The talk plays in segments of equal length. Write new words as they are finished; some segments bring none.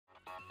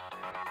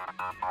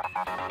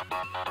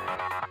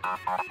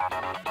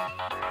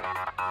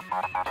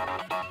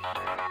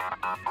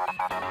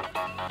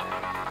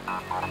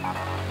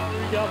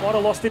Might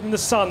have lost it in the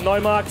sun. No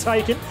mark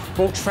taken.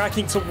 Ball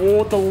tracking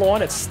toward the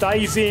line. It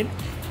stays in.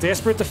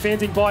 Desperate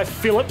defending by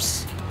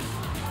Phillips.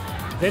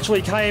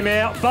 Eventually came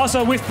out.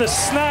 Buzzer with the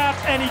snap,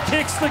 and he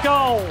kicks the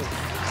goal.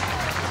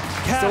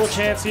 Still a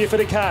chance here for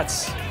the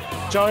Cats.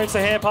 Jones,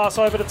 the hand pass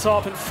over the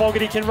top, and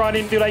Fogarty can run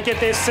in. Do they get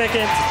their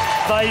second?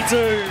 They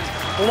do.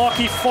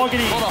 Lockie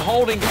Fogarty. A lot of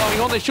holding going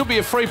on. There should be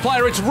a free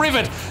player. It's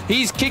Rivet.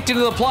 He's kicked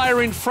into the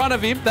player in front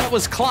of him. That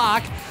was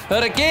Clark.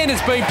 But again,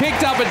 it's been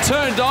picked up and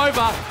turned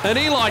over. And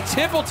Eli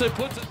Templeton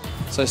puts it.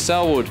 So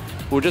Selwood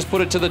will just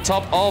put it to the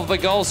top of the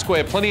goal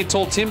square. Plenty of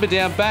tall timber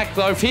down back,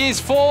 though. Here's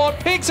Ford.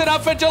 Picks it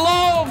up for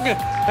Geelong.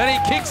 And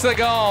he kicks the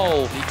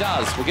goal. He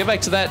does. We'll get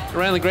back to that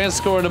around the ground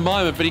score in a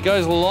moment. But he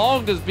goes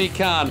long as Big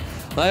Khan.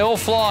 They all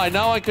fly.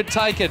 No one could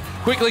take it.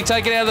 Quickly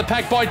taken out of the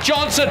pack by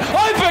Johnson.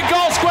 Open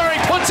goal square. He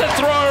puts it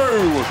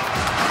through.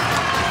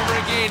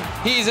 Again,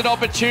 here's an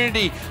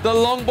opportunity. The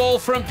long ball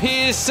from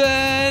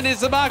Pearson.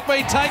 Is the mark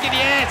being taken?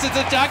 Yes, it's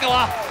a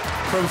juggler.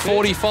 From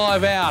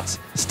 45 out.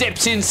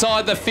 Steps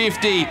inside the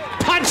 50.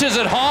 Punches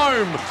it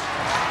home.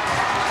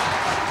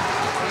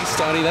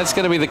 Stoney, that's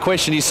going to be the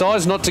question. He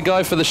decides not to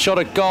go for the shot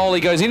at goal.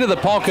 He goes into the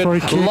pocket.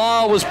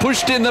 Lyle was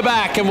pushed in the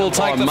back and will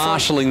take the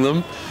marshalling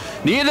them.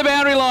 Near the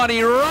boundary line,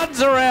 he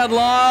runs around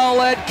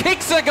Lyle and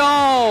kicks the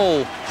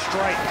goal.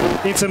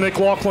 Straight into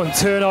McLaughlin,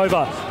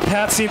 turnover,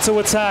 Pats into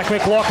attack.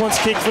 McLaughlin's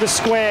kick for the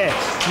square.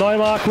 No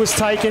mark was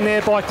taken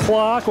there by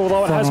Clark,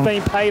 although it has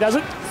been paid, has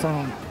it?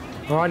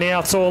 Right now,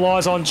 it's all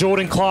eyes on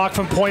Jordan Clark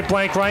from point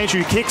blank range,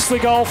 who kicks the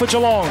goal for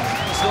Geelong.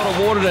 He's not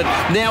awarded it.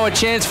 Now a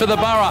chance for the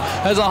Borough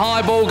as a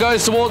high ball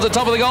goes towards the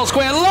top of the goal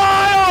square.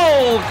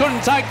 Lyle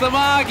couldn't take the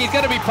mark. He's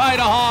going to be paid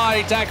a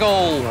high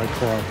tackle.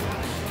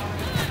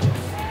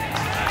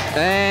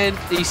 And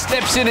he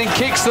steps in and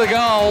kicks the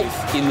goal.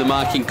 In the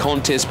marking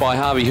contest by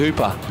Harvey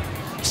Hooper.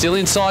 Still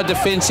inside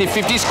defensive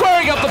 50,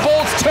 squaring up the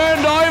ball, it's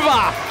turned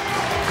over.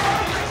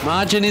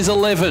 Margin is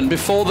 11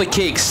 before the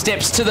kick.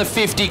 Steps to the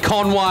 50,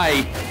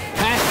 Conway.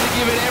 Has to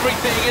give it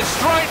everything. It's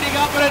straightening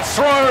up and it's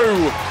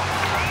through.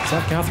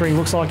 Zach Guthrie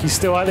looks like he's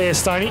still out there,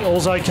 Stoney.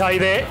 All's okay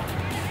there.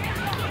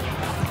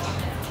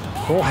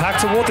 Ball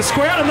hacked toward the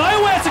square out of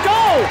nowhere. It's a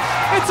goal!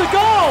 It's a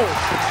goal!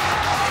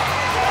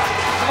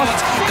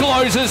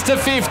 Closes to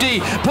 50,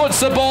 puts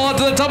the ball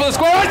onto the top of the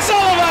square. It's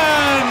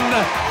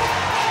Sullivan!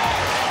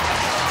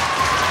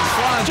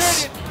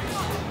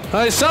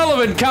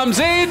 O'Sullivan comes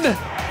in,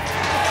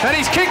 and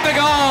he's kicked the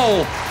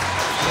goal.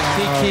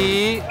 Kick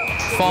here,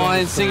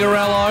 finds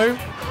Cigarello.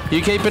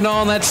 You keep an eye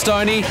on that,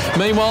 Stoney.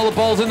 Meanwhile, the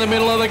ball's in the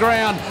middle of the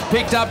ground.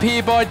 Picked up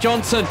here by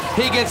Johnson.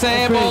 He gets a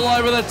handball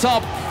over the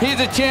top. Here's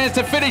a chance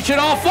to finish it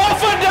off.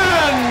 Off and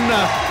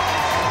done!